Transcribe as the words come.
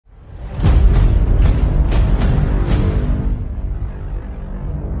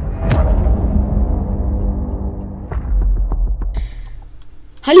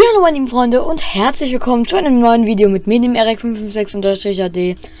Hallo meine lieben Freunde und herzlich willkommen zu einem neuen Video mit mir, dem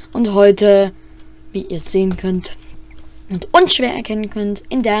Erkärung556-AD. Und heute, wie ihr sehen könnt und unschwer erkennen könnt,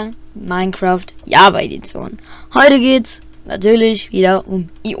 in der Minecraft Java Edition. Heute geht es natürlich wieder um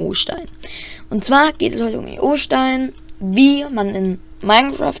iostein. Und zwar geht es heute um iostein, wie man in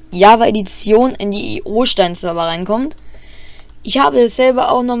Minecraft Java Edition in die iostein Server reinkommt. Ich habe es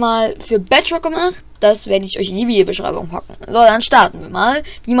selber auch nochmal für Bedrock gemacht. Das werde ich euch in die Videobeschreibung packen. So, dann starten wir mal,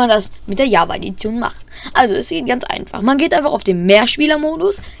 wie man das mit der Java-Edition macht. Also, es geht ganz einfach. Man geht einfach auf den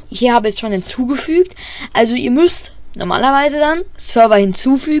Mehrspieler-Modus. Hier habe ich es schon hinzugefügt. Also, ihr müsst normalerweise dann Server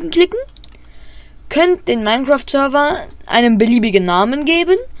hinzufügen klicken. Könnt den Minecraft-Server einen beliebigen Namen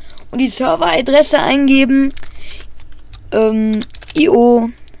geben. Und die Serveradresse eingeben.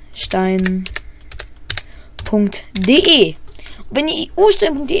 iostein.de. Wenn ihr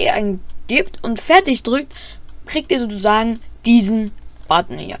iostein.de eingebt und fertig drückt, kriegt ihr sozusagen diesen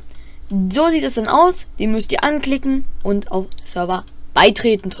Button hier. So sieht es dann aus. Den müsst ihr anklicken und auf Server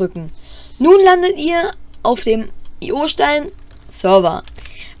beitreten drücken. Nun landet ihr auf dem iostein Server.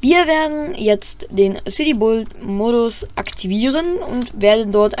 Wir werden jetzt den City Build Modus aktivieren und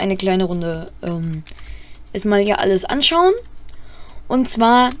werden dort eine kleine Runde erstmal hier alles anschauen. Und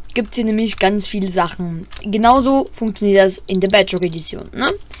zwar gibt es hier nämlich ganz viele Sachen. Genauso funktioniert das in der Bedrock Edition.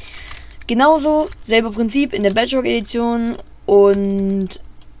 Ne? Genauso, selbe Prinzip in der Bedrock Edition. Und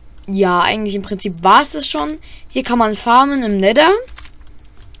ja, eigentlich im Prinzip war es das schon. Hier kann man farmen im Nether.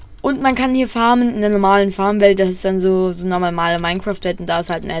 Und man kann hier farmen in der normalen Farmwelt. Das ist dann so normale Minecraft-Welt und da ist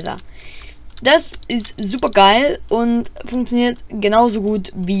halt Nether. Das ist super geil und funktioniert genauso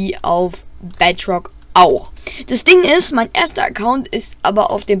gut wie auf Bedrock auch. Das Ding ist, mein erster Account ist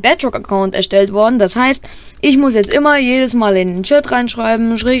aber auf dem Bedrock-Account erstellt worden. Das heißt, ich muss jetzt immer jedes Mal in den Chat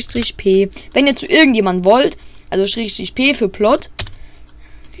reinschreiben, /p. Wenn ihr zu irgendjemand wollt, also /p für Plot,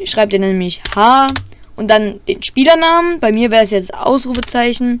 schreibt ihr nämlich H und dann den Spielernamen. Bei mir wäre es jetzt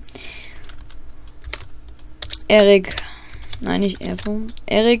Ausrufezeichen. Erik, nein, nicht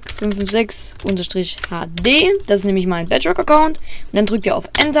Erik556-HD. Das ist nämlich mein Bedrock-Account. Und dann drückt ihr auf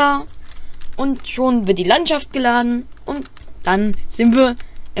Enter. Und schon wird die Landschaft geladen. Und dann sind wir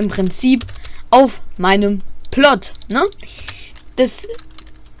im Prinzip auf meinem Plot. Ne? Das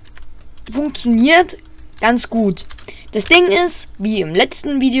funktioniert ganz gut. Das Ding ist, wie im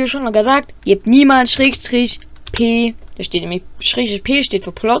letzten Video schon mal gesagt, ihr habt niemals /p. Da steht nämlich /p steht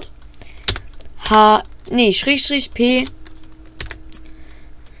für Plot. /p.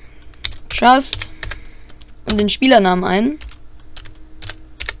 Trust. Und den Spielernamen ein.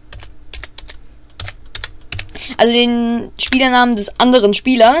 Also den Spielernamen des anderen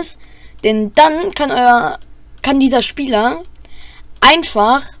Spielers, denn dann kann dieser Spieler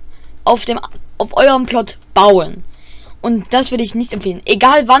einfach auf eurem Plot bauen. Und das würde ich nicht empfehlen.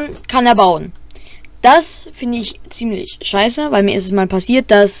 Egal wann kann er bauen. Das finde ich ziemlich scheiße, weil mir ist es mal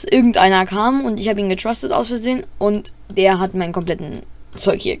passiert, dass irgendeiner kam und ich habe ihn getrustet aus Versehen und der hat meinen kompletten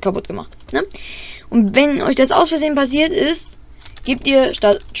Zeug hier kaputt gemacht. Ne? Und wenn euch das aus Versehen passiert ist, gebt ihr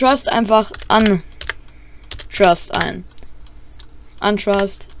statt Trust einfach Trust ein.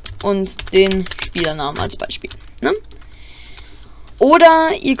 Untrust und den Spielernamen als Beispiel. Ne?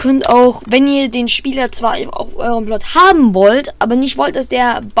 Oder ihr könnt auch, wenn ihr den Spieler zwar auf eurem Plot haben wollt, aber nicht wollt, dass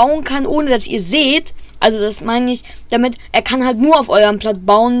der bauen kann, ohne dass ihr seht, also das meine ich damit, er kann halt nur auf eurem Plot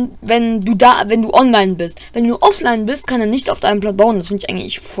bauen, wenn du online bist. Wenn du offline bist, kann er nicht auf deinem Plot bauen. Das finde ich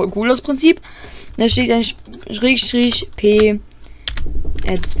eigentlich voll cool, das Prinzip. Da steht dann /p.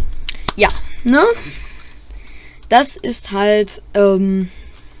 Ja, ne? Das ist halt, und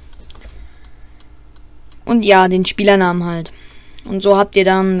ja, den Spielernamen halt. Und so habt ihr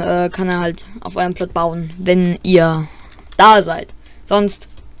dann, kann er halt auf eurem Plot bauen, wenn ihr da seid. Sonst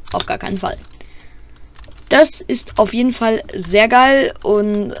auf gar keinen Fall. Das ist auf jeden Fall sehr geil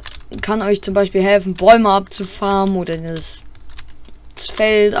und kann euch zum Beispiel helfen, Bäume abzufarmen oder das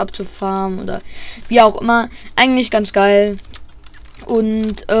Feld abzufarmen oder wie auch immer. Eigentlich ganz geil.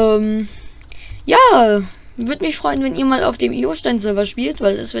 Und, ja, würde mich freuen, wenn ihr mal auf dem iostein-Server spielt,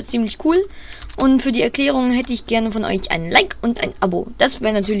 weil das wäre ziemlich cool. Und für die Erklärung hätte ich gerne von euch ein Like und ein Abo. Das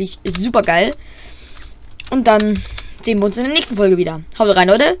wäre natürlich super geil. Und dann sehen wir uns in der nächsten Folge wieder. Haut rein,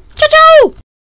 Leute. Ciao, ciao!